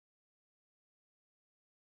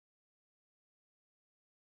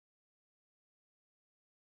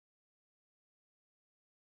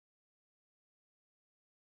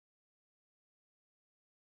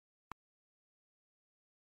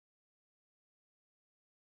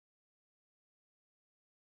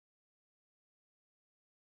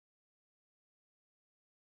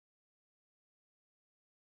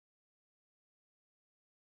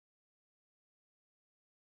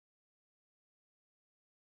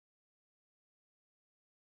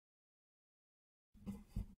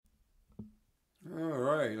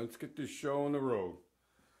Alright, let's get this show on the road.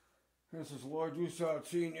 This is Lord Usad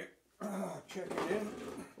Sr. Checking in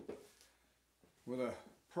with a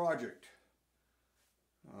project.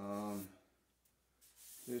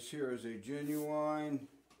 This here is a genuine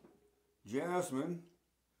Jasmine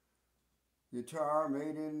guitar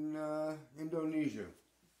made in Indonesia.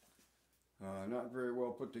 Not very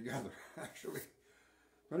well put together, actually.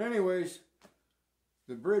 But anyways,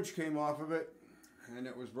 the bridge came off of it and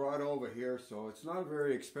it was brought over here, so it's not a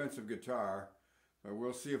very expensive guitar, but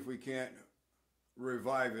we'll see if we can't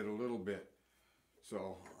revive it a little bit.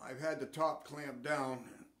 So I've had the top clamped down,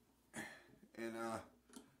 and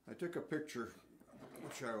I took a picture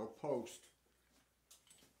which I will post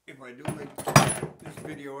if I do make this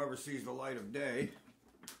video ever sees the light of day,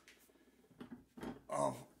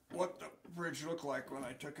 of what the bridge looked like when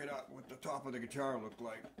I took it up, what the top of the guitar looked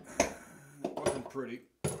like. It wasn't pretty.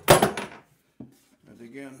 And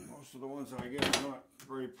again, most of the ones I get are not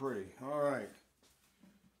very pretty. Alright.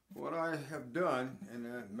 What I have done, and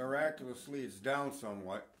miraculously it's down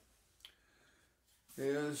somewhat,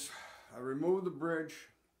 is I removed the bridge,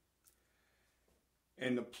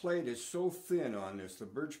 and the plate is so thin on this. The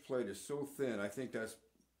bridge plate is so thin, I think that's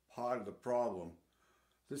part of the problem.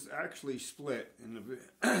 This actually split in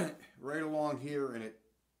the right along here, and it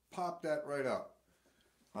popped that right up.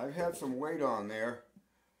 I've had some weight on there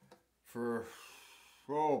for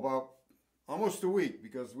about almost a week,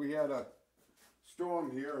 because we had a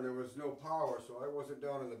storm here and there was no power, so I wasn't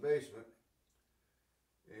down in the basement,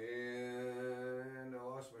 and I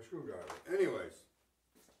lost my screwdriver. Anyways,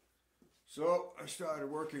 so I started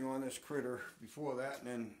working on this critter before that, and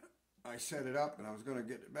then I set it up, and I was going to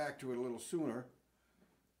get back to it a little sooner,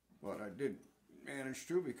 but I did manage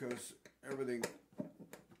to, because everything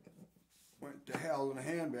went to hell in a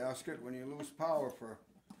handbasket when you lose power for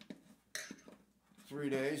 3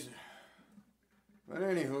 days. But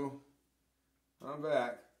anywho, I'm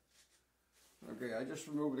back. Okay, I just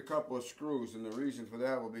removed a couple of screws, and the reason for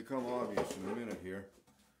that will become obvious in a minute here.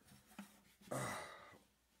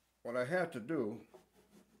 What I had to do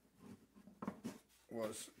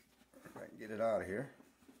was, if I can get it out of here.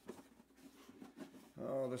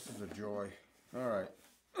 Oh, this is a joy. Alright.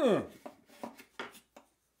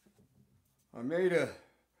 I made a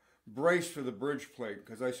brace for the bridge plate,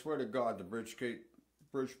 because I swear to God, the bridge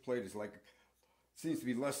plate is like, seems to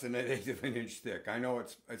be less than 1/8 of an inch thick. I know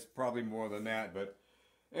it's probably more than that, but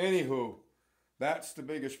anywho, that's the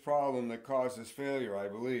biggest problem that causes failure, I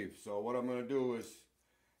believe. So what I'm going to do is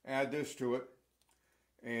add this to it,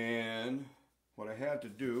 and what I had to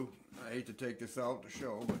do, I hate to take this out to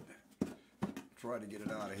show, but try to get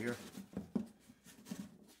it out of here.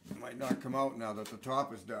 It might not come out now that the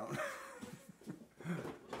top is down.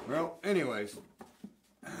 Well, anyways.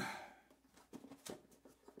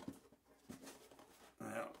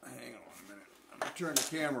 Turn the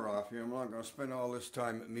camera off here. I'm not going to spend all this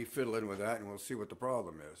time me fiddling with that, and we'll see what the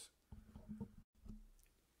problem is.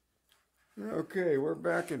 Okay, we're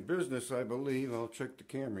back in business, I believe. I'll check the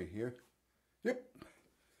camera here. Yep.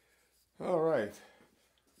 All right.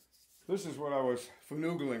 This is what I was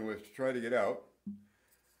finagling with to try to get out.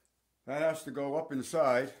 That has to go up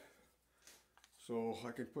inside, so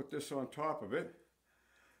I can put this on top of it.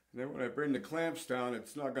 And then when I bring the clamps down,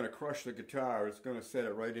 it's not going to crush the guitar. It's going to set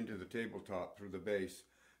it right into the tabletop through the base.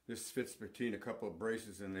 This fits between a couple of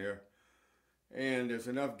braces in there. And there's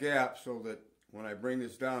enough gap so that when I bring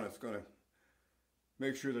this down, it's going to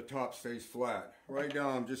make sure the top stays flat. Right now,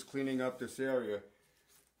 I'm just cleaning up this area.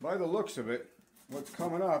 By the looks of it, what's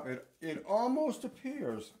coming up, it almost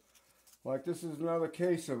appears like this is another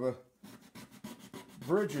case of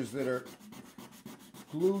bridges that are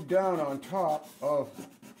glued down on top of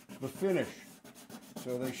the finish.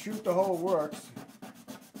 So they shoot the whole works,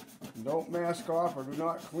 don't mask off or do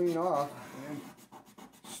not clean off, and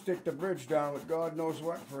stick the bridge down with God knows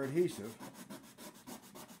what for adhesive,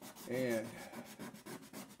 and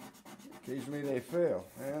occasionally they fail,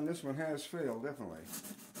 and this one has failed definitely.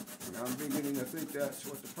 And I'm beginning to think that's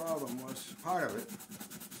what the problem was, part of it,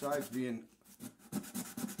 besides being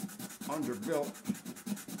underbuilt.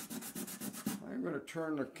 I'm going to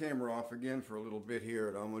turn the camera off again for a little bit here,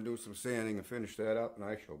 and I'm going to do some sanding and finish that up, and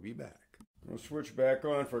I shall be back. I'll switch back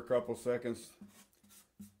on for a couple seconds.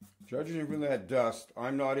 Judging from that dust,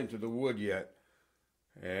 I'm not into the wood yet,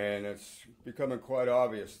 and it's becoming quite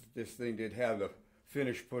obvious that this thing did have the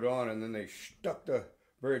finish put on, and then they stuck the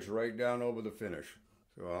bridge right down over the finish.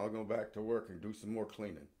 So I'll go back to work and do some more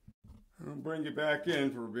cleaning. I'll bring you back in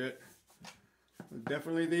for a bit.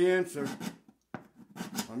 Definitely the answer.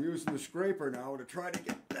 I'm using the scraper now to try to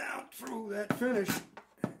get down through that finish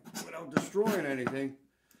without destroying anything.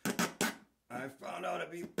 I I found out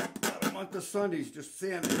it'd be about a month of Sundays just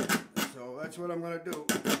sanding it. So that's what I'm going to do.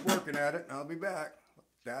 Keep working at it and I'll be back.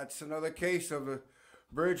 That's another case of the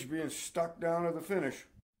bridge being stuck down to the finish.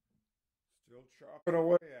 Still chopping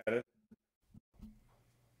away at it.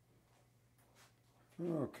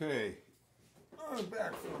 Okay. I'm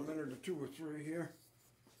back for a minute or two or three here.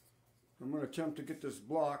 I'm going to attempt to get this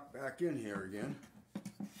block back in here again.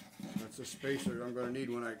 That's a spacer I'm going to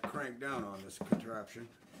need when I crank down on this contraption.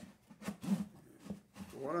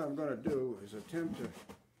 What I'm going to do is attempt to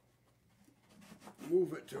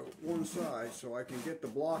move it to one side so I can get the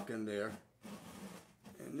block in there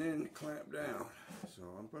and then clamp down. So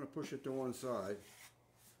I'm going to push it to one side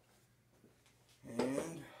and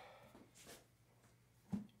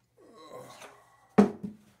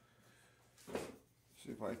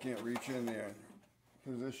see if I can't reach in there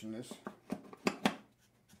and position this.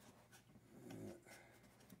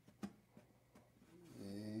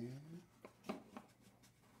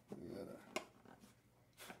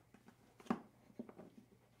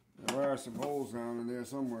 There are some holes down in there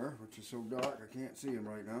somewhere, which is so dark I can't see them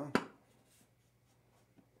right now.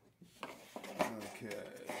 Okay.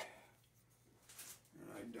 And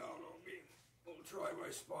I doubt I'll try my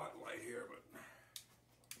spotlight here, but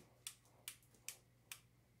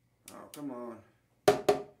oh, come on.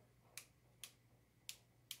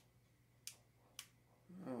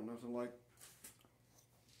 Oh, nothing like.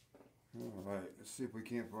 All right, let's see if we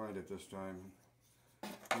can't find it this time.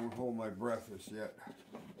 I won't hold my breath this yet.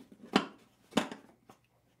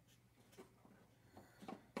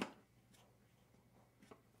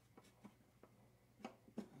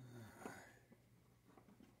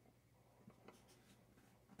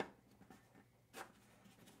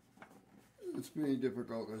 It's being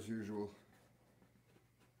difficult as usual.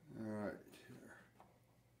 All right.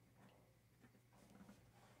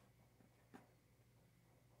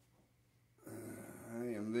 I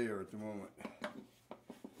am there at the moment.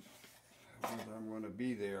 Whether I'm going to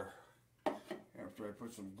be there after I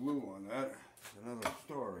put some glue on that is another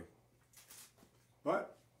story.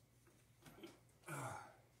 But we're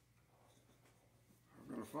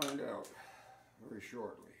going to find out very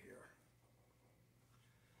shortly here.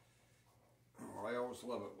 Oh, I always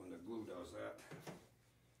love it when the glue does that.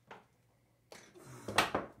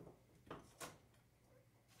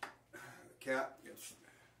 The cap gets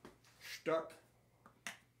stuck.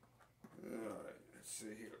 All right, let's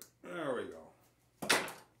see here. There we go.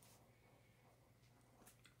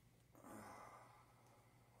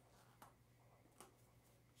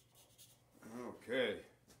 Okay.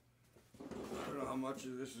 I don't know how much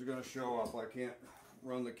of this is going to show up. I can't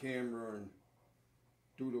run the camera and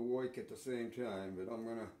do the work at the same time, but I'm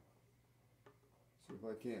going to see if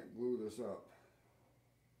I can't glue this up.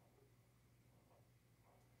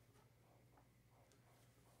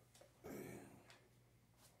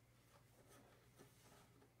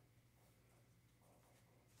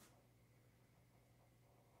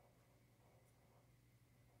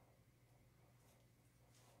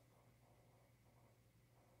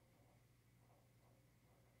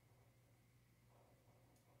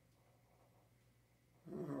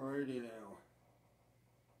 Alrighty now.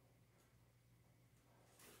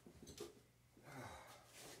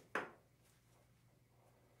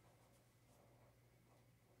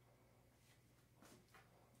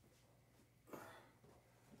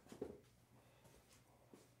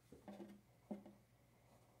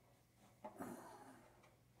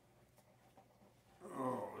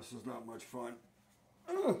 Oh, this is not much fun.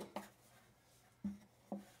 Ugh.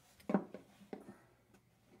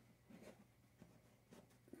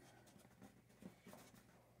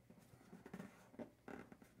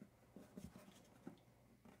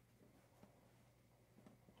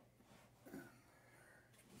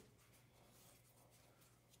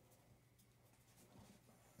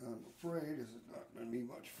 I'm afraid this is not going to be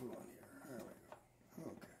much fun here. There we go.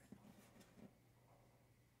 Okay.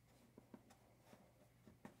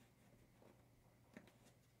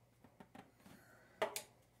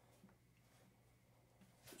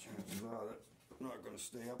 Chances are that I'm not going to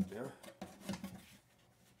stay up there.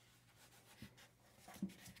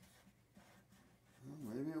 Well,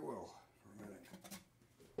 maybe it will for a minute.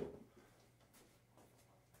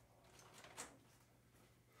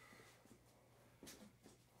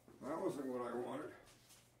 That wasn't what I wanted.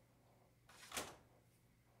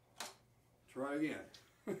 Try again.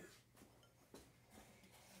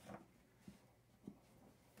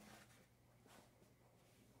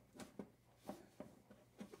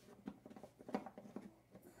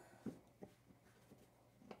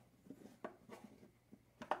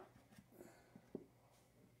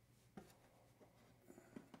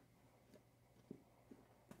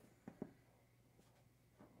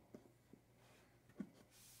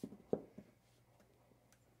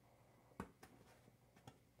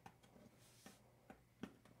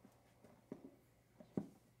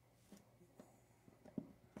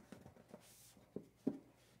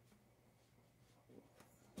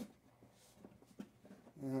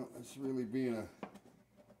 It's really being a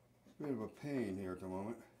bit of a pain here at the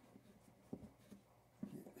moment.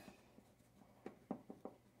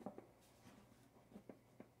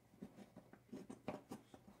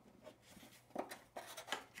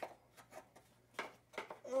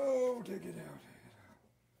 Oh, take it out.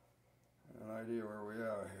 An idea where we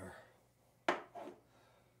are here.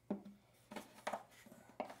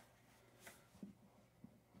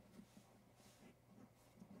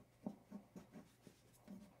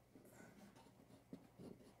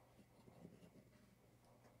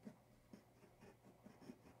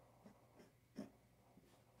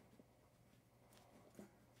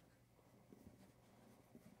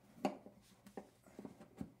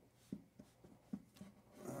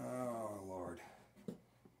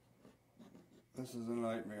 This is a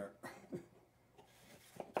nightmare.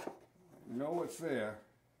 You know it's there.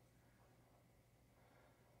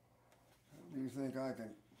 Do you think I can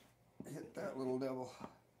hit that little devil?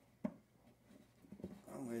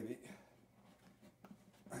 Well, maybe.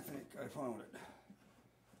 I think I found it.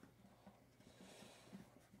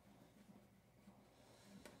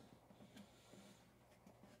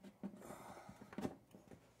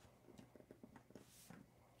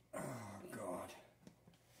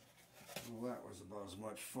 That was about as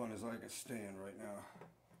much fun as I can stand right now.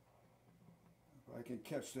 If I can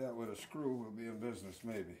catch that with a screw, we'll be in business,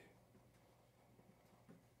 maybe.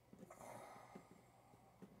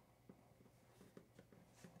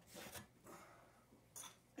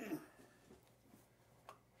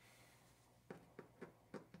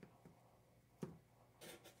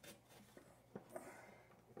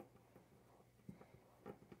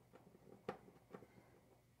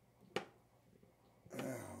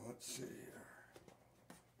 Let's see here.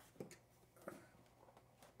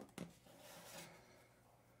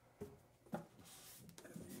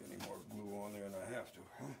 Need any more glue on there than I have to,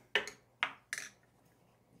 huh?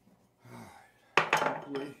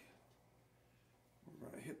 Hopefully, we're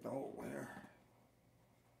going to hit the hole there.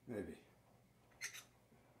 Maybe.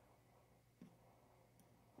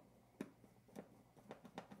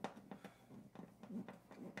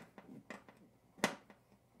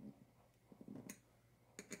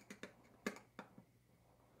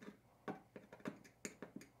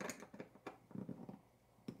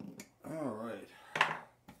 All right,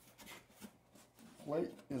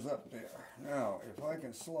 plate is up there. Now, if I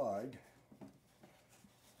can slide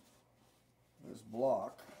this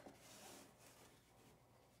block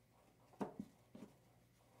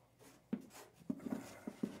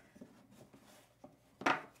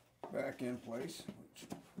back in place, which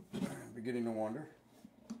I'm beginning to wonder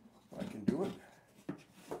if I can do it.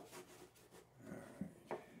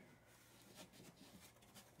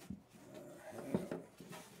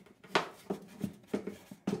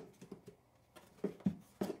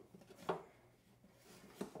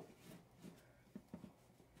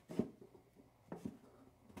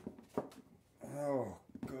 Oh,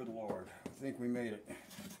 good Lord. I think we made it.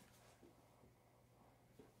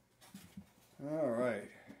 All right.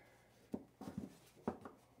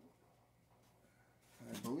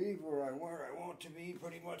 I believe where I want to be,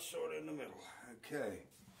 pretty much sort of in the middle. Okay.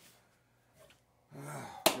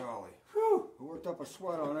 Oh, golly. Whew! I worked up a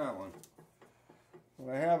sweat on that one.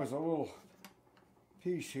 What I have is a little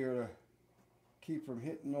piece here to keep from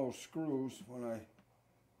hitting those screws when I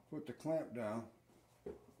put the clamp down.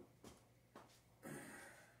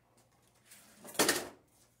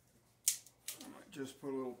 Just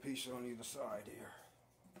put a little piece on either side here.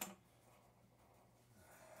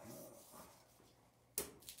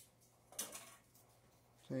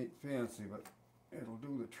 It ain't fancy, but it'll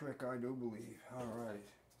do the trick, I do believe. All right.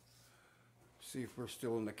 See if we're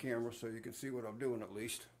still in the camera so you can see what I'm doing at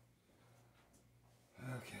least.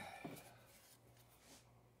 Okay.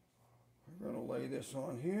 We're going to lay this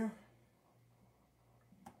on here.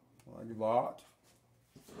 Like that.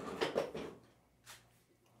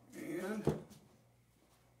 And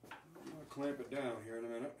clamp it down here in a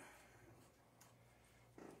minute.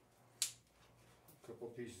 A couple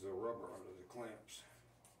pieces of rubber under the clamps.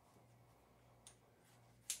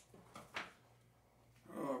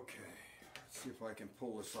 Okay, let's see if I can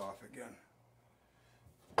pull this off again.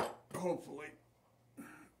 Hopefully.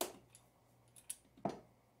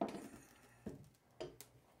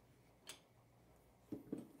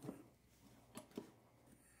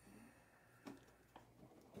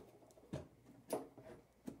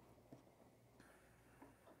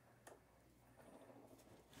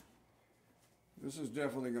 This is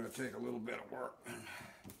definitely going to take a little bit of work.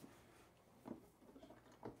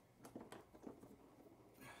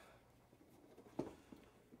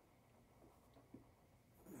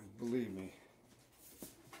 Believe me.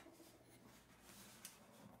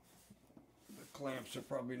 clamps are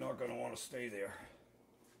probably not going to want to stay there.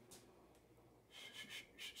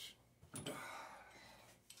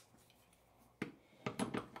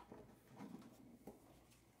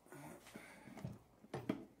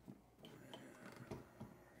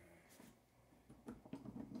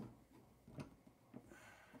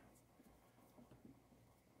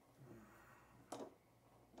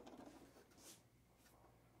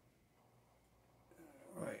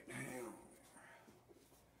 Right, hang on.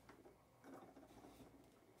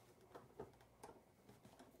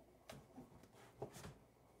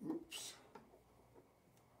 Oops.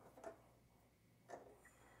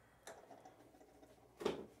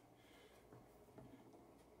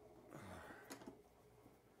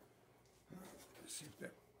 Let's see if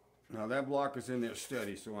that. Now that block is in there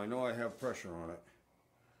steady, so I know I have pressure on it.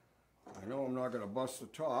 I know I'm not going to bust the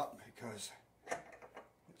top because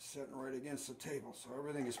it's sitting right against the table, so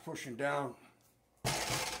everything is pushing down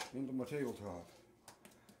into my tabletop.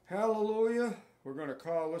 Hallelujah! We're going to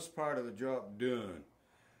call this part of the job done.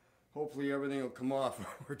 Hopefully everything will come off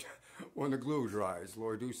when the glue dries.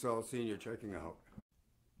 Lord Dussault Sr. checking out.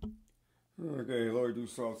 Okay, Lord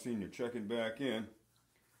Dussault Sr. checking back in.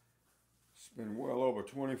 It's been well over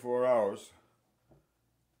 24 hours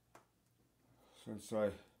since I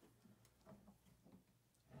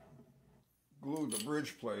glued the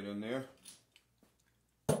bridge plate in there.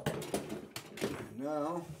 And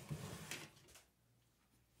now,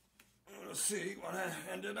 let's see what I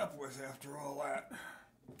ended up with after all that.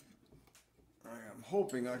 I am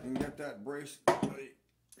hoping I can get that brace, the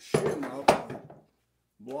shim out the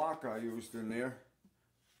block I used in there.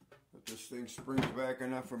 But this thing springs back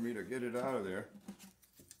enough for me to get it out of there.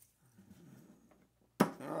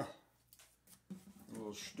 Ah, a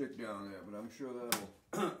little stick down there, but I'm sure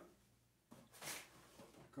that'll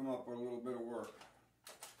come up with a little bit of work.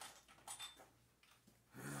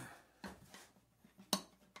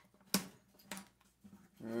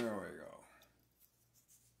 There we go.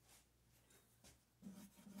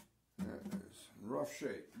 That is in rough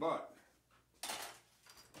shape, but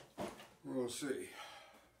we'll see.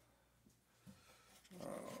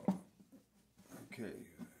 Okay.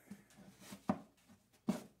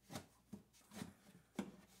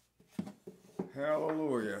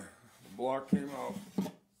 Hallelujah. The block came out.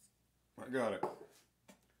 I got it.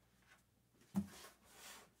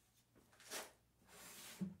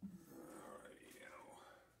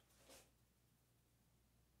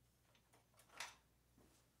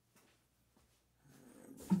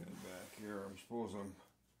 I suppose I'm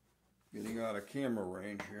getting out of camera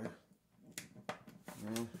range here.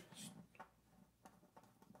 No,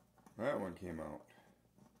 that one came out.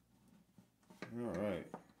 All right.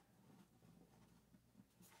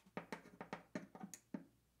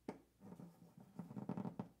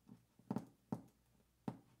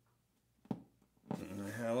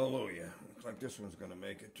 Hallelujah. Looks like this one's going to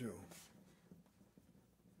make it too.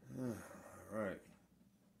 All right.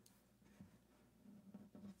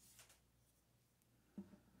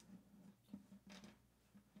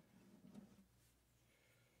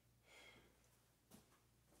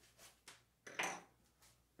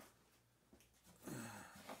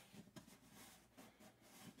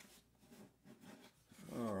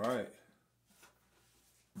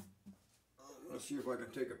 Let's see if I can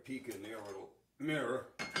take a peek in there with a mirror.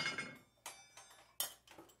 I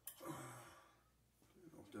don't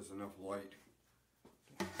know if there's enough light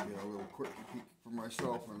to get a little quick peek for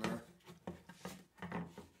myself in there.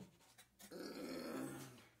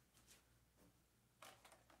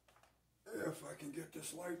 And if I can get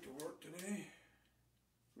this light to work today.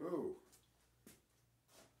 Oh.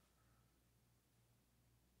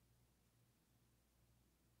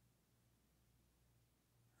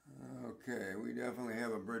 Okay, we definitely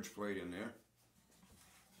have a bridge plate in there.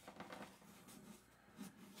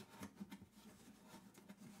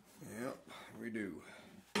 Yep, we do.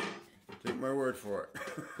 Take my word for it.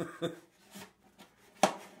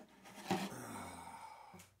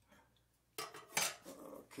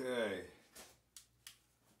 Okay.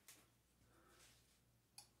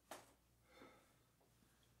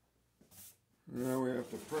 Now we have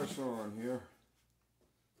to press on here.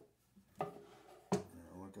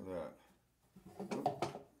 Look at that.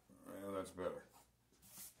 Yeah, that's better.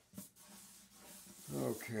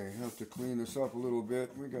 Okay, have to clean this up a little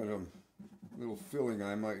bit. We got a little filling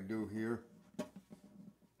I might do here.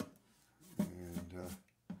 And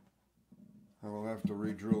I will have to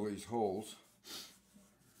re-drill these holes.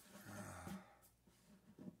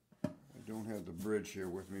 I don't have the bridge here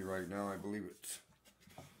with me right now. I believe it's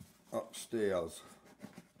upstairs.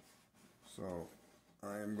 So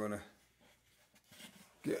I am going to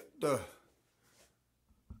get the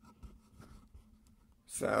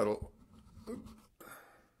saddle.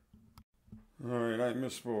 Alright, I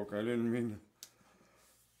misspoke. I didn't mean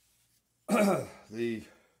the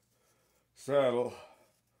saddle.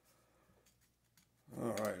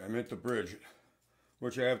 Alright, I meant the bridge,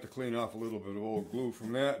 which I have to clean off a little bit of old glue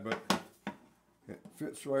from that, but it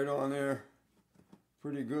fits right on there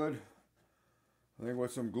pretty good. I think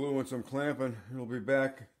with some glue and some clamping, it'll be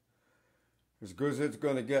back as good as it's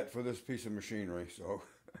going to get for this piece of machinery. So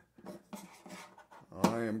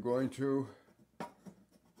I am going to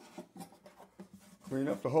clean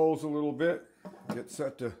up the holes a little bit, get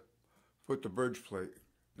set to put the bridge plate,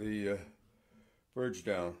 the bridge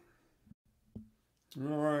down.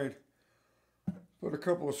 Alright, put a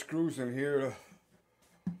couple of screws in here to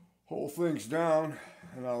hold things down,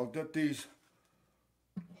 and I'll get these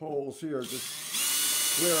holes here,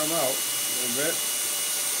 just clear them out a little bit.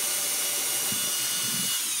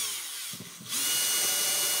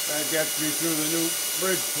 That gets me through the new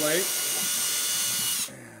bridge plate.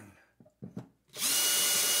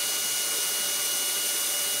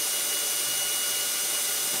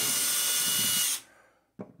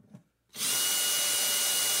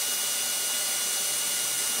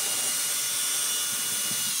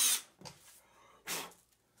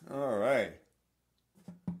 All right,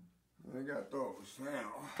 I got those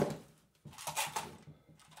now.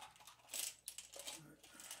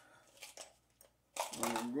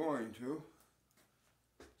 I'm going to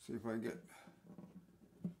see if I can get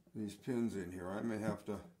these pins in here. I may have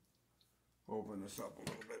to open this up a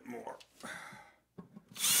little bit more.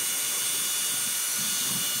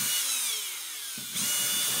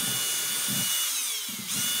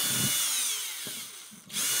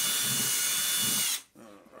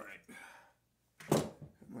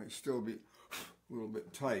 Still be a little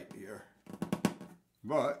bit tight here,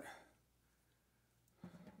 but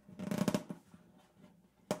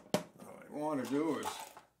what I want to do is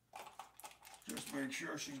just make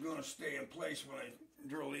sure she's going to stay in place when I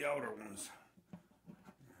drill the outer ones.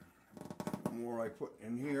 The more I put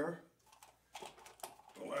in here,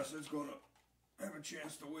 the less it's going to have a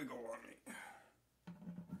chance to wiggle on me.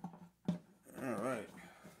 All right.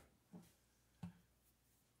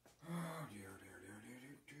 Oh dear.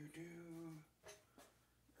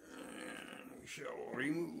 And we shall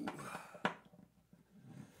remove.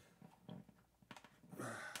 Alrighty.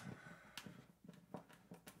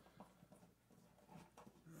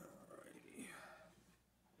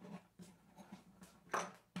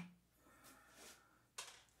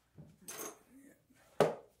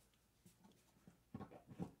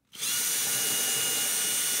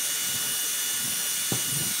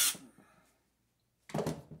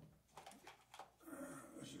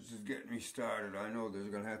 Getting me started. I know there's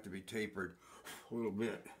going to have to be tapered a little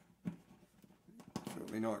bit.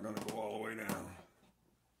 Certainly not going to go all the way down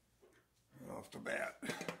off the bat.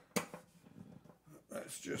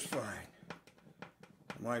 That's just fine.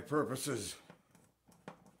 For my purposes.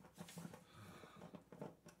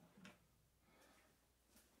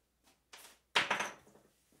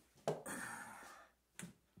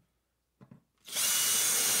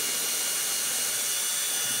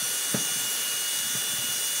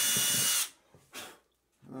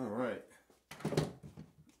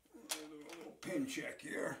 Check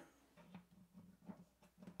here.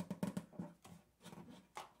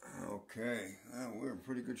 Okay, well, we're in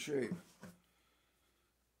pretty good shape.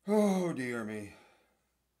 Oh dear me.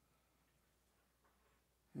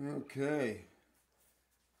 Okay.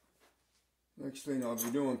 Next thing I'll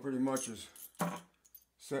be doing pretty much is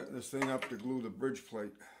setting this thing up to glue the bridge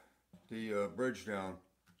plate, the bridge down,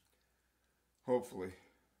 hopefully.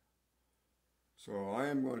 So I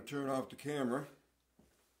am going to turn off the camera.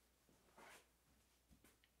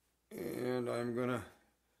 And I'm going to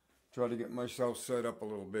try to get myself set up a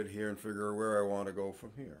little bit here and figure where I want to go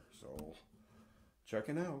from here. So,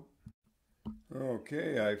 checking out.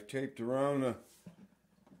 Okay, I've taped around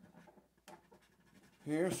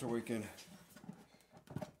here so we can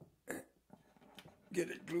get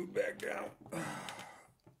it glued back down.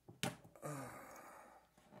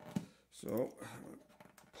 So,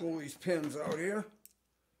 pull these pins out here,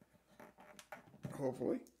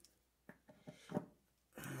 hopefully.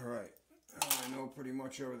 Alright, I know pretty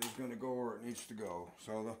much everything's going to go where it needs to go.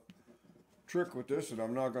 So the trick with this is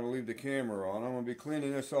I'm not going to leave the camera on. I'm going to be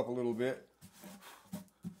cleaning this up a little bit.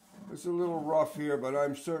 It's a little rough here, but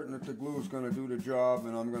I'm certain that the glue is going to do the job,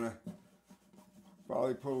 and I'm going to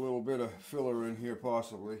probably put a little bit of filler in here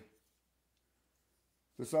possibly.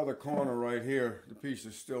 This other corner right here, the piece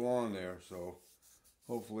is still on there, so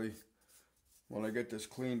hopefully when I get this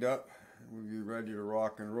cleaned up, we'll be ready to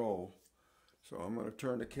rock and roll. So I'm going to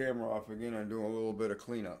turn the camera off again and do a little bit of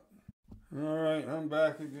cleanup. Alright, I'm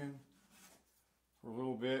back again for a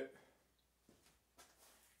little bit.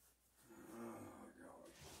 Oh,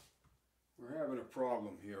 God. We're having a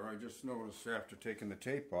problem here. I just noticed after taking the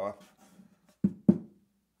tape off, the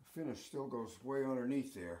finish still goes way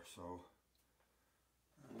underneath there, so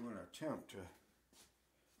I'm going to attempt to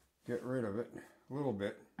get rid of it a little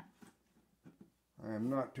bit. I am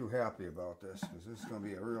not too happy about this because this is going to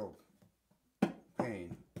be a real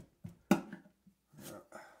pain.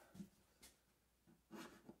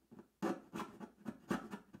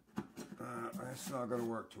 That's not going to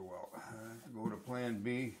work too well. I have to go to plan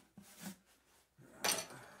B.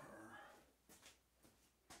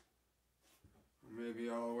 Maybe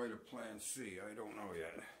all the way to plan C. I don't know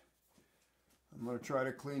yet. I'm going to try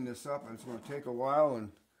to clean this up, and it's going to take a while,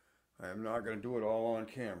 and I am not going to do it all on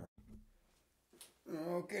camera.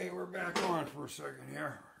 Okay, we're back on for a second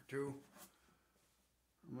here, or two.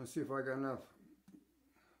 I'm going to see if I got enough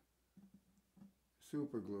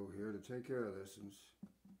super glue here to take care of this.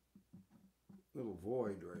 Little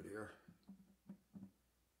void right here.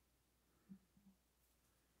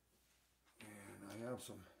 And I have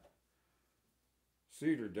some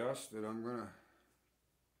cedar dust that I'm going to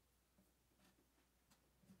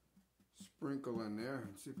sprinkle in there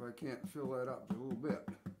and see if I can't fill that up a little bit.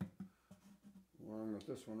 Along with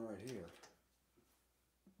this one right here.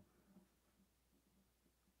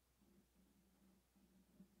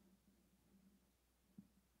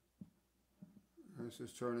 This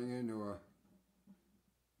is turning into a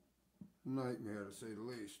nightmare, to say the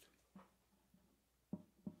least.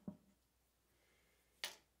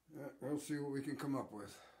 Yeah, we'll see what we can come up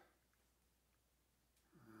with.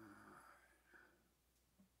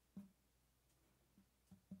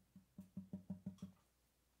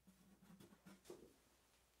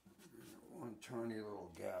 One tiny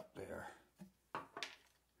little gap there.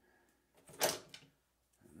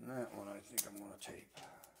 And that one I think I'm going to tape.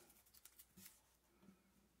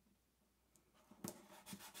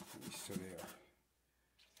 So there.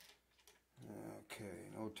 Okay,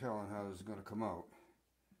 no telling how this is going to come out.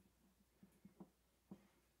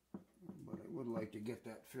 But I would like to get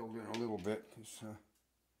that filled in a little bit.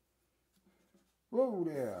 Whoa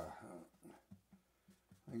there!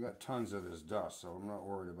 I got tons of this dust, so I'm not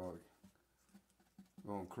worried about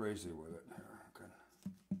going crazy with it.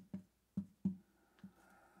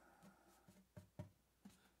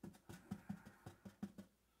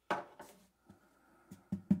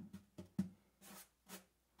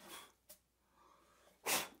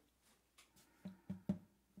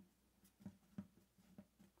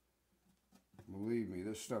 Believe me,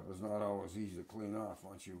 this stuff is not always easy to clean off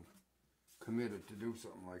once you've committed to do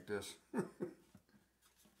something like this.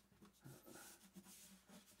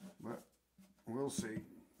 But we'll see.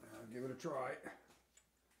 I'll give it a try.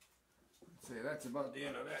 Let's say that's about the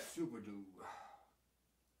end of that super tube.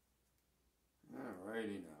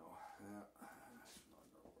 Alrighty now. That's not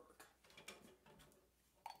gonna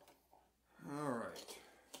work. Alright.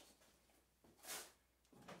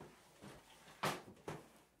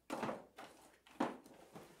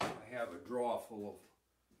 Have a drawer full of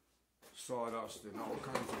sawdust in all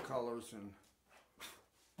kinds of colors, and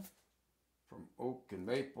from oak and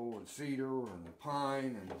maple and cedar and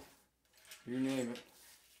pine and you name it.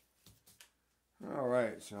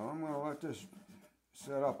 Alright, so I'm going to let this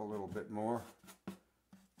set up a little bit more.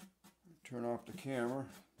 Turn off the camera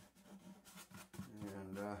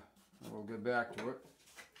and we'll get back to it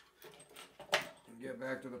and get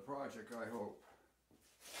back to the project, I hope.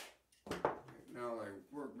 Now the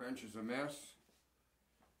workbench is a mess.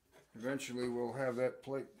 Eventually we'll have that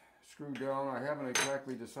plate screwed down. I haven't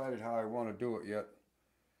exactly decided how I want to do it yet,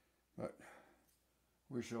 but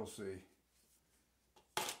we shall see.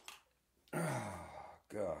 Oh,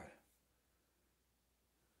 God.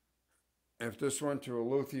 If this went to a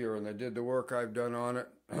luthier and they did the work I've done on it,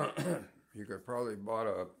 you could probably bought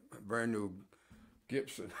a brand new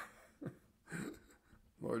Gibson.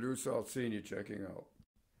 Well, I do sell senior checking out.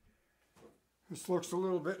 This looks a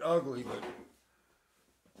little bit ugly, but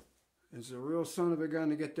it's a real son of a gun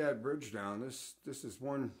to get that bridge down. This is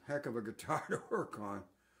one heck of a guitar to work on.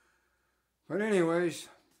 But anyways,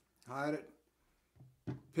 I had it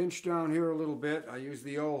pinched down here a little bit. I used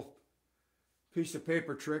the old piece of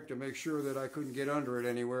paper trick to make sure that I couldn't get under it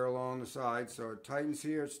anywhere along the side. So it tightens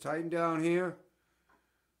here, it's tightened down here.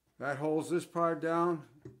 That holds this part down.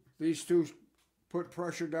 These two put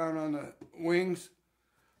pressure down on the wings.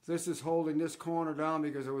 This is holding this corner down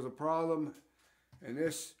because there was a problem, and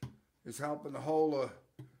this is helping to hold the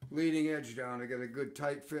leading edge down to get a good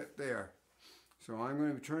tight fit there. So I'm going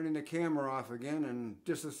to be turning the camera off again and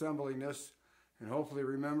disassembling this and hopefully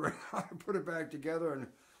remember how to put it back together and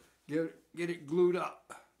get it glued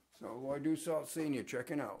up. So I do Salt Senior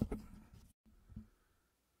checking out.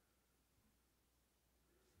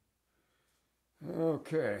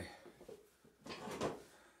 Okay.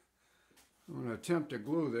 I'm going to attempt to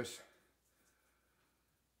glue this.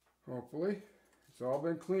 Hopefully. It's all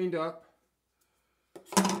been cleaned up.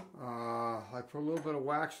 I put a little bit of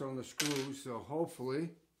wax on the screws, so hopefully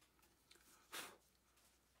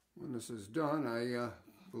when this is done, I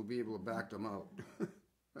will be able to back them out.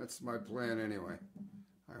 That's my plan anyway,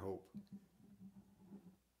 I hope.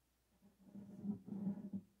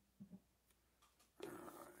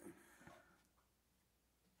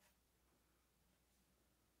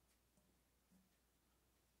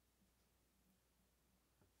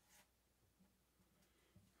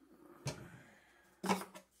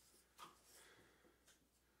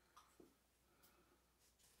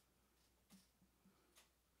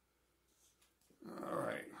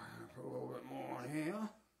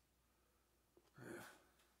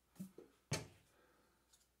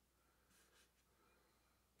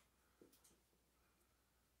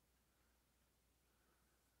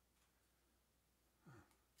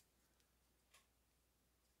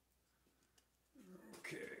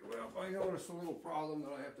 Okay, well, I noticed a little problem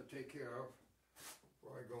that I have to take care of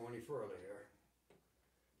before I go any further here.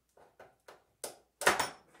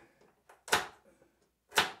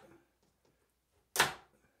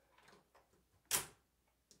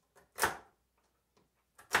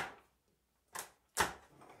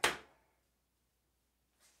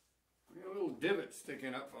 A little divot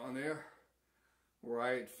sticking up on there where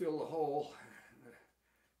I had filled the hole,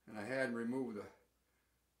 and I had removed the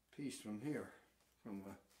piece from here. From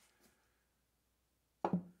the,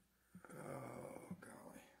 oh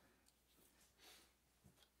golly.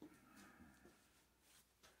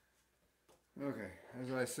 Okay,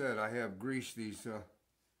 as I said, I have greased these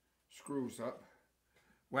screws up,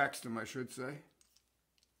 waxed them I should say.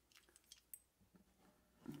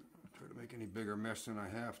 Try to make any bigger mess than I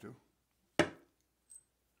have to.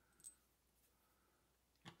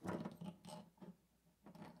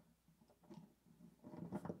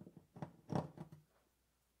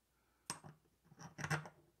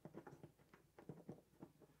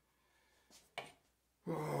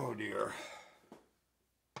 Oh dear.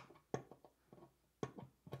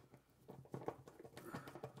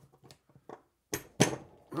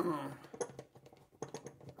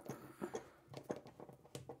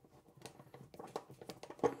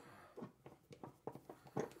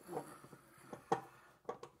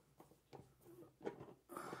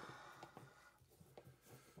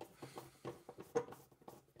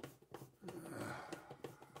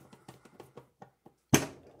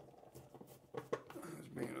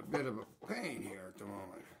 Being a bit of a pain here at the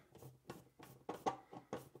moment.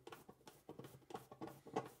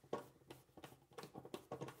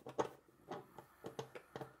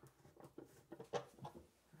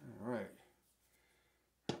 All right.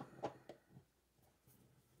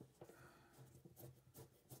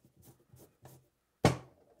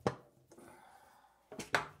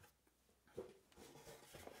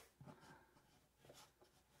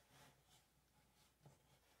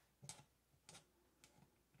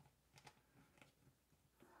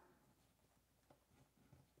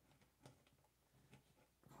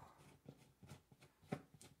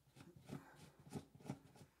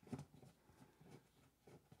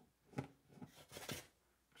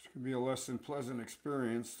 Could be a less than pleasant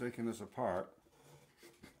experience taking this apart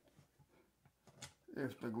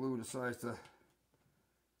if the glue decides to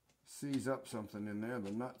seize up something in there,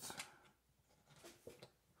 the nuts.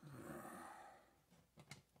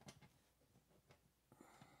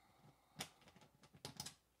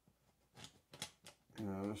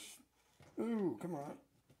 Now this, ooh, come on.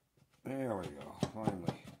 There we go,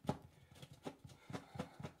 finally.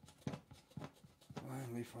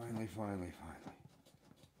 Finally.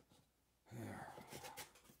 There.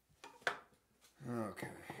 Okay.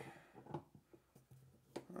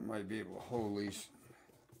 I might be able to hold these.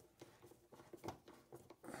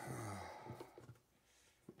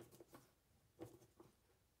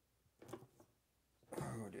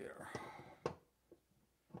 Oh dear.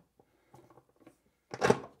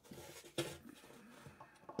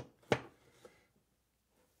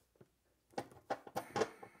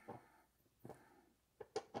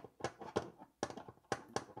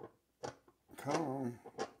 Come on.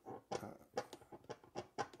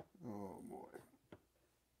 Oh boy.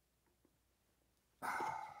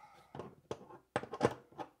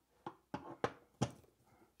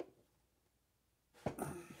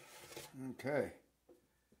 Okay.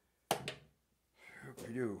 Hope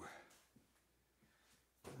we do.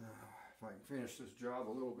 Now, if I can finish this job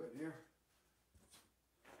a little bit here.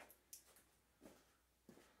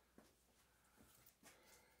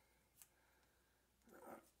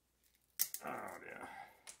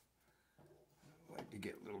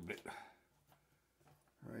 get a little bit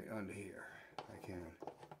right under here. I can.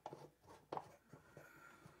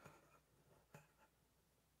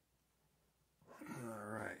 All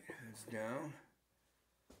right, it's down.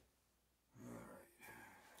 All right.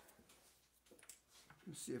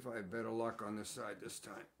 Let's see if I have better luck on this side this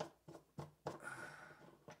time.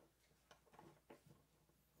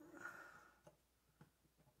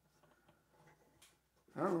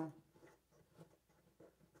 Oh.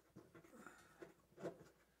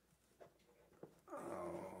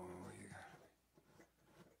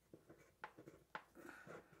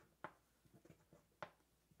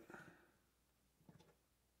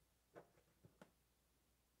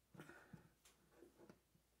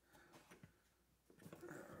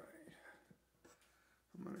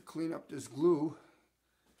 I'm going to clean up this glue,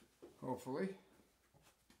 hopefully.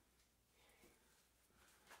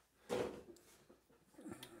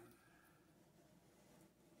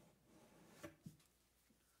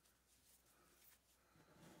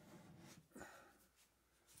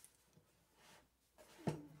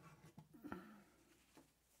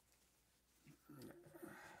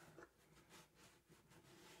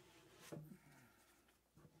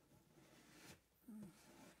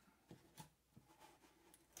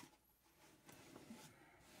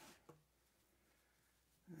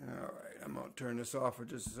 I'm going to turn this off for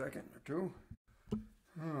just a second or two.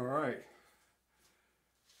 All right.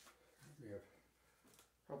 We have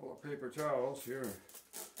a couple of paper towels here.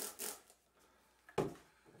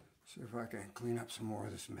 See if I can clean up some more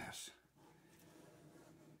of this mess.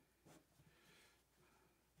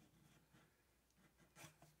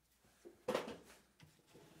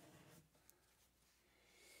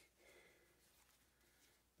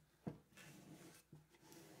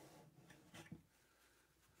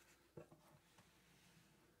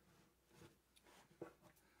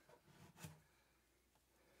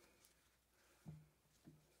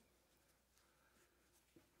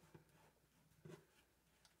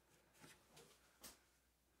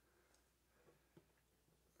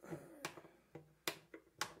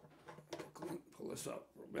 Pull this up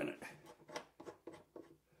for a minute.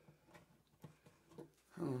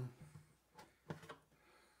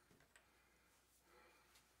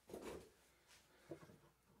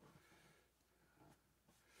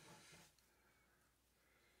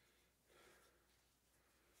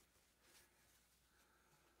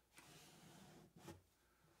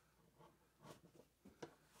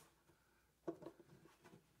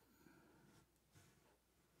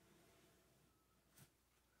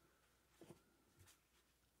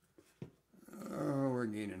 We're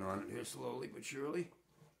gaining on it here slowly but surely.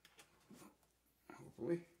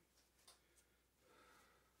 Hopefully.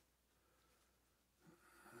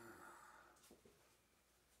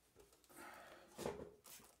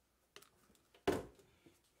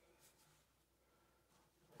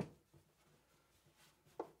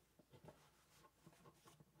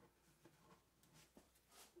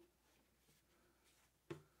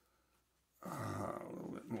 A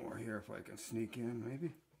little bit more here if I can sneak in,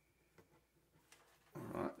 maybe.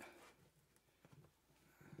 All right.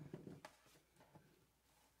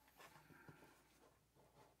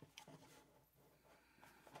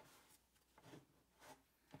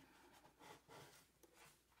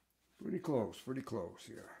 Pretty close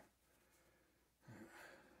here.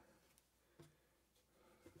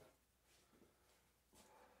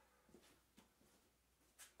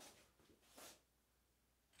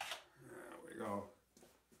 There we go.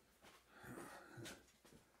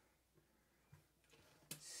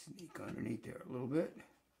 Sneak underneath there a little bit.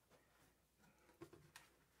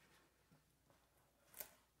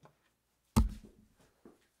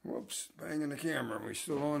 Whoops, banging the camera. Are we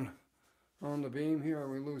still on the beam here? Are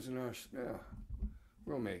we losing our... Yeah,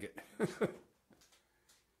 we'll make it. Like I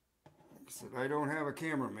said, I don't have a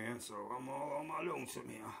cameraman, so I'm all on my lonesome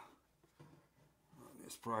here on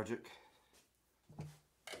this project.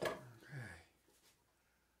 Okay.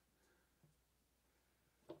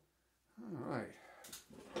 All right.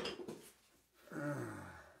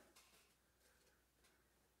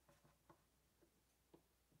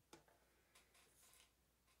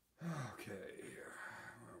 Okay, here.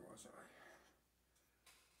 Where was I?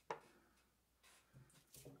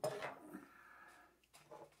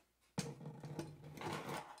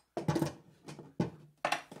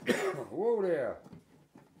 Whoa there.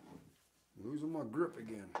 Losing my grip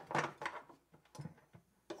again.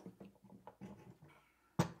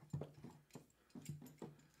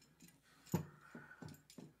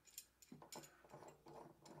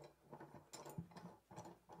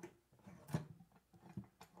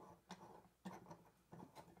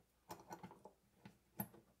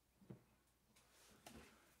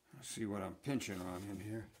 See what I'm pinching on in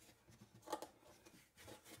here.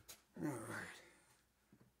 All right.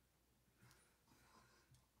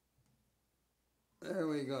 There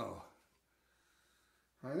we go.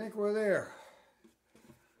 I think we're there.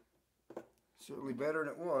 Certainly better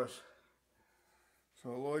than it was. So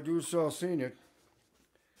Lloyd Dussault Sr.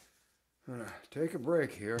 I'm gonna take a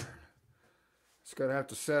break here. It's gonna have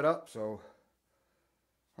to set up, so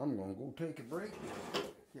I'm gonna go take a break.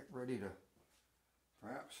 Get ready to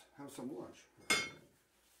perhaps have some lunch.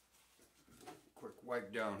 Quick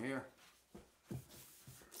wipe down here.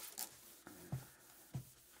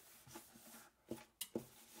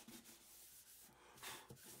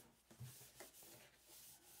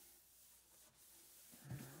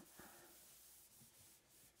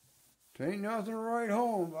 Ain't nothing to write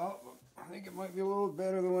home about, but I think it might be a little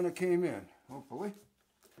better than when it came in, hopefully.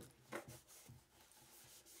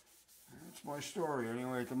 That's my story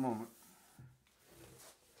anyway at the moment.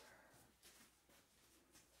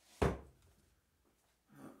 Yeah,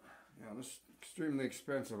 this is extremely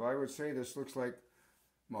expensive. I would say this looks like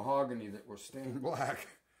mahogany that was stained black.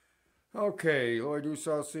 Okay, Lloyd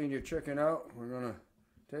Dussault Sr. checking out. We're going to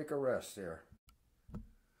take a rest there.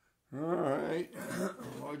 All right,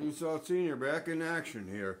 Lloyd Dussault Sr. back in action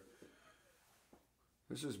here.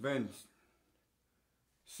 This has been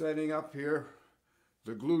setting up here,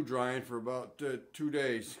 the glue drying for about 2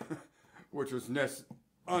 days, which was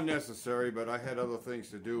unnecessary, but I had other things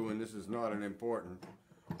to do, and this is not an important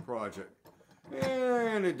project.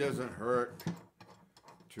 And it doesn't hurt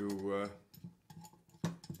to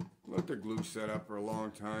let the glue set up for a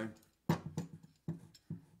long time.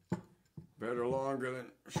 Better longer than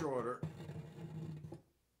shorter.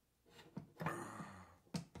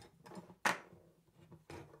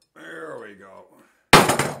 There we go.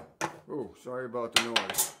 Oh, sorry about the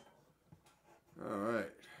noise. All right.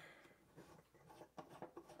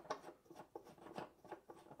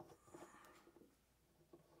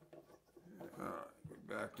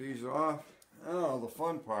 Back these off. Now the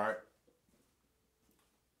fun part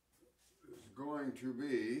is going to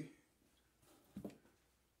be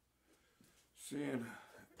seeing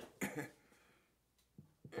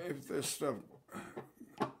if this stuff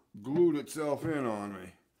glued itself in on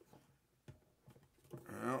me.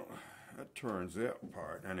 Well, that turns that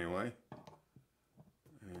part anyway.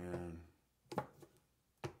 And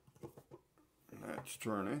that's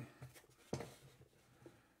turning.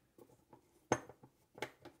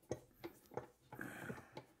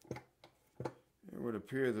 It would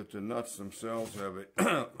appear that the nuts themselves have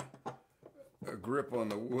a grip on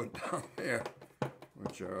the wood down there,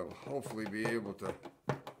 which I'll hopefully be able to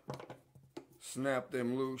snap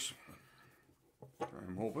them loose.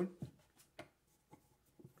 I'm hoping.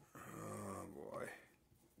 Oh boy.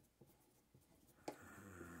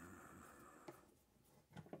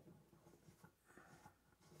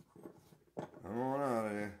 Come on out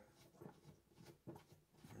of here.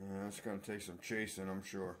 Yeah, it's going to take some chasing, I'm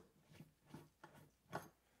sure.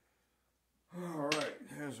 All right,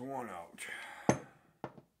 there's one out.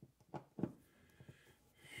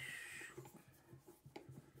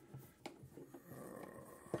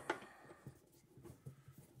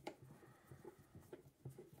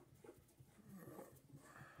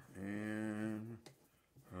 And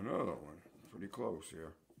another one, pretty close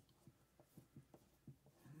here.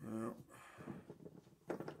 Well,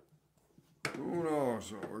 who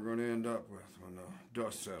knows what we're going to end up with when the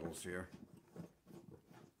dust settles here.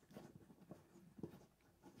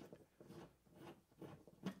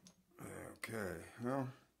 Okay, well,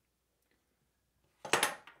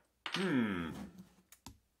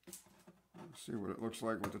 let's see what it looks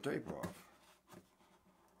like with the tape off.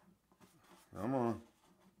 Come on.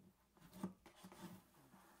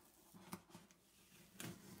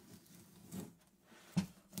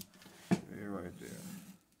 Stay right there.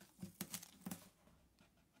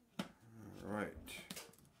 All right.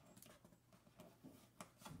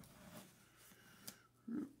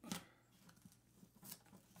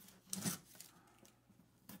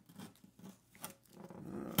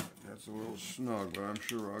 It's a little snug, but I'm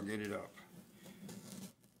sure I'll get it up.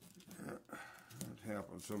 That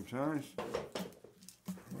happens sometimes.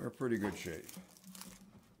 We're in pretty good shape.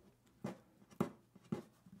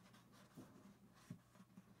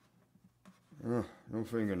 No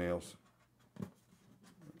fingernails. It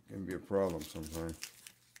can be a problem sometimes.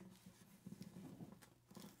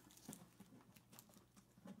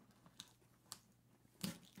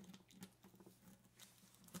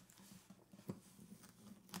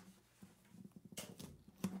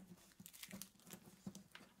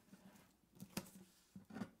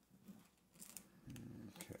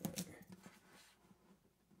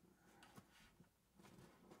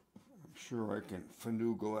 sure I can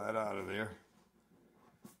finagle that out of there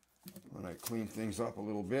when I clean things up a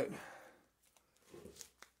little bit.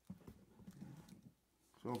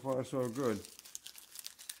 So far, so good.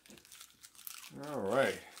 All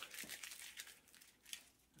right.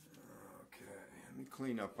 Okay, let me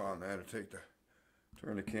clean up on that.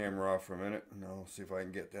 Turn the camera off for a minute, and I'll see if I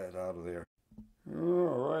can get that out of there.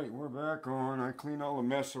 All right, we're back on. I cleaned all the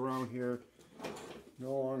mess around here.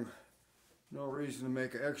 No reason to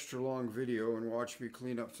make an extra long video and watch me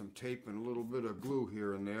clean up some tape and a little bit of glue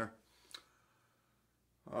here and there.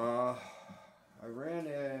 I ran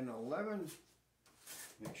an 11.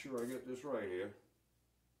 Make sure I get this right here.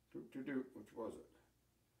 Which was it?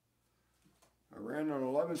 I ran an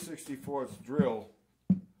 11/64 drill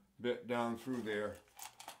bit down through there,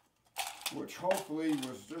 which hopefully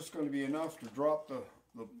was just going to be enough to drop the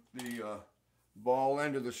ball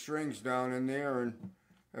end of the strings down in there, and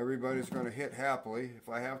everybody's going to hit happily. If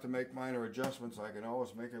I have to make minor adjustments, I can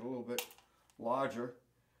always make it a little bit larger,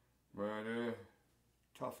 but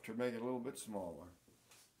tough to make it a little bit smaller.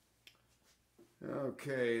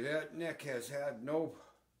 Okay, that neck has had no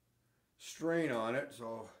strain on it,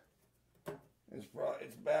 so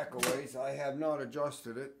it's back a ways. I have not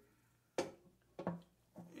adjusted it.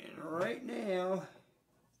 And right now,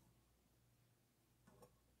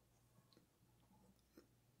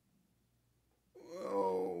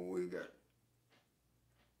 we got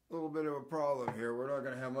a little bit of a problem here. We're not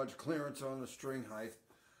going to have much clearance on the string height,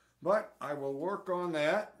 but I will work on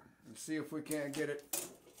that and see if we can't get it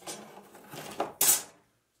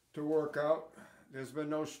to work out. There's been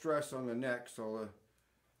no stress on the neck, so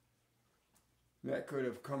the neck could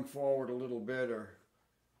have come forward a little bit or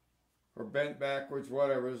bent backwards,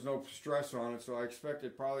 whatever. There's no stress on it, so I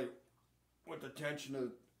expected probably with the tension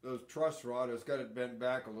of the truss rod, it's got it bent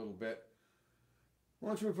back a little bit.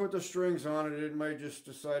 Once we put the strings on it, it might just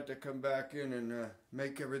decide to come back in and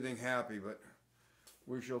make everything happy, but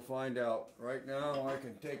we shall find out. Right now, I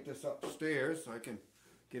can take this upstairs. I can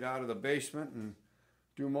get out of the basement and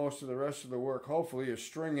do most of the rest of the work, hopefully, is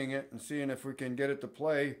stringing it and seeing if we can get it to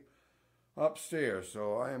play upstairs.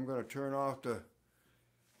 So I am going to turn off the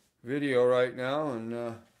video right now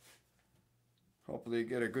and hopefully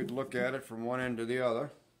get a good look at it from one end to the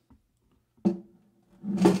other.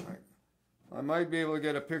 I might be able to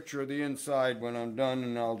get a picture of the inside when I'm done,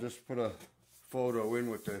 and I'll just put a photo in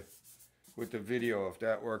with the video if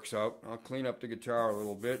that works out. I'll clean up the guitar a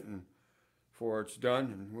little bit and before it's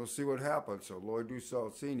done, and we'll see what happens. So Lloyd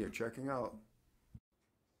Dussault Sr. checking out.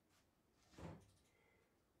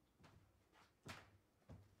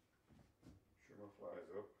 Sure my flies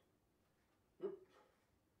up. Oop.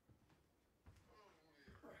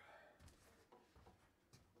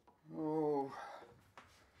 Oh,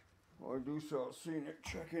 Lloyd Dussault Sr.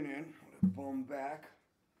 checking in with a bum back,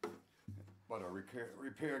 but a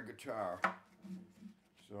repaired guitar.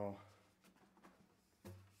 So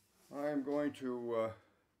I am going to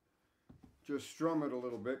just strum it a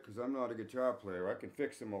little bit because I'm not a guitar player. I can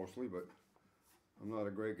fix it mostly, but I'm not a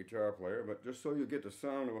great guitar player. But just so you get the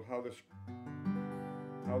sound of how this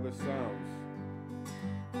sounds.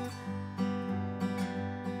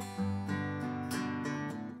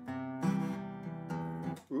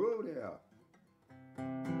 Whoa there.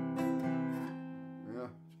 Yeah,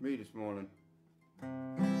 it's me this morning.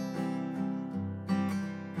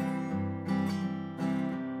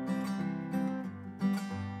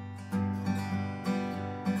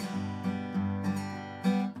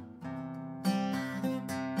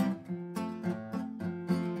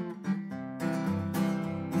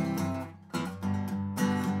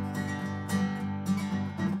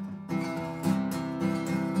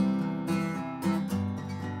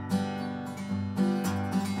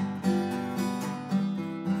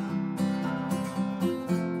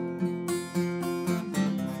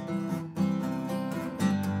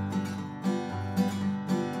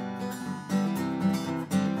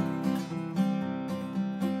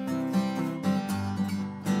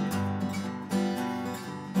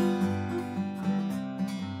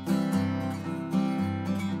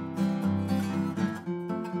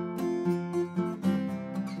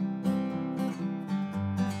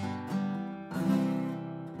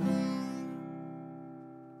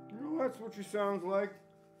 That's what she sounds like.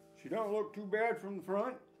 She don't look too bad from the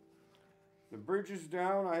front. The bridge is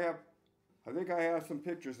down. I think I have some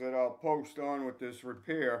pictures that I'll post on with this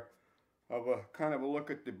repair of a kind of a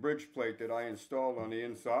look at the bridge plate that I installed on the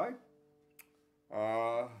inside.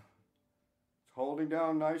 It's holding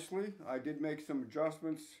down nicely. I did make some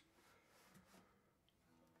adjustments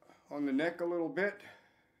on the neck a little bit.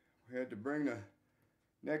 We had to bring the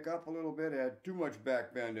neck up a little bit. It had too much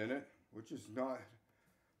back bend in it, which is not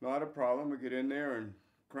not a problem. We get in there and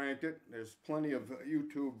crank it. There's plenty of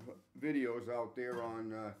YouTube videos out there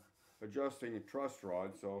on adjusting a truss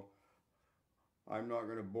rod, so I'm not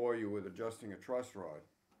going to bore you with adjusting a truss rod.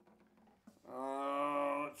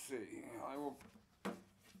 Let's see. I will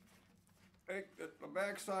take the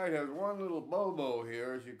back side has one little bobo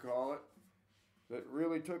here, as you call it, that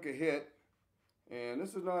really took a hit. And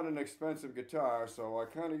this is not an expensive guitar, so I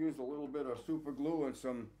kind of used a little bit of super glue and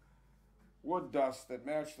some wood dust that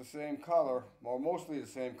matched the same color, well, mostly the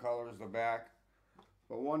same color as the back.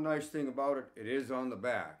 But one nice thing about it, it is on the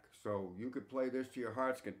back, so you could play this to your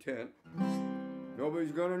heart's content.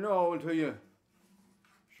 Nobody's gonna know until you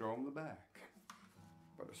show them the back.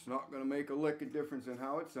 But it's not gonna make a lick of difference in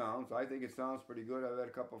how it sounds. I think it sounds pretty good. I've had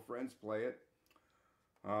a couple of friends play it.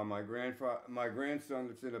 My grandson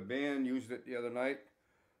that's in a band used it the other night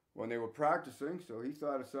when they were practicing, so he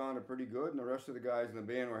thought it sounded pretty good, and the rest of the guys in the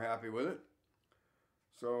band were happy with it.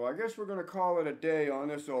 So I guess we're going to call it a day on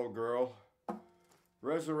this old girl.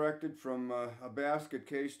 Resurrected from a basket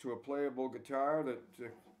case to a playable guitar that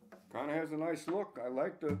kind of has a nice look. I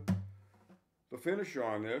like the finish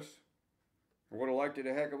on this. I would have liked it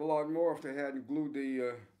a heck of a lot more if they hadn't glued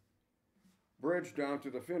the bridge down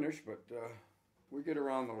to the finish, but we get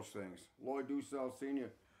around those things. Lloyd Dussel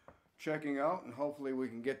Sr. checking out, and hopefully we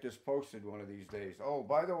can get this posted one of these days. Oh,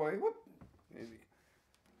 by the way,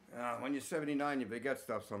 when you're 79, you forget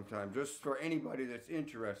stuff sometimes. Just for anybody that's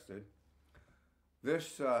interested,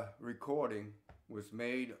 this recording was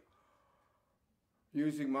made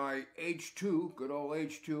using my H2, good old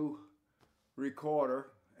H2 recorder,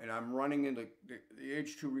 and I'm running in the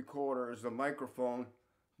H2 recorder as the microphone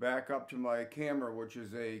back up to my camera, which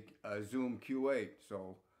is a Zoom Q8.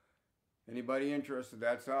 So anybody interested,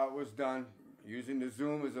 that's how it was done, using the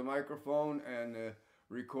Zoom as a microphone and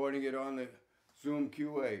recording it on the Zoom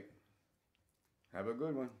Q8. Have a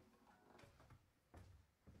good one.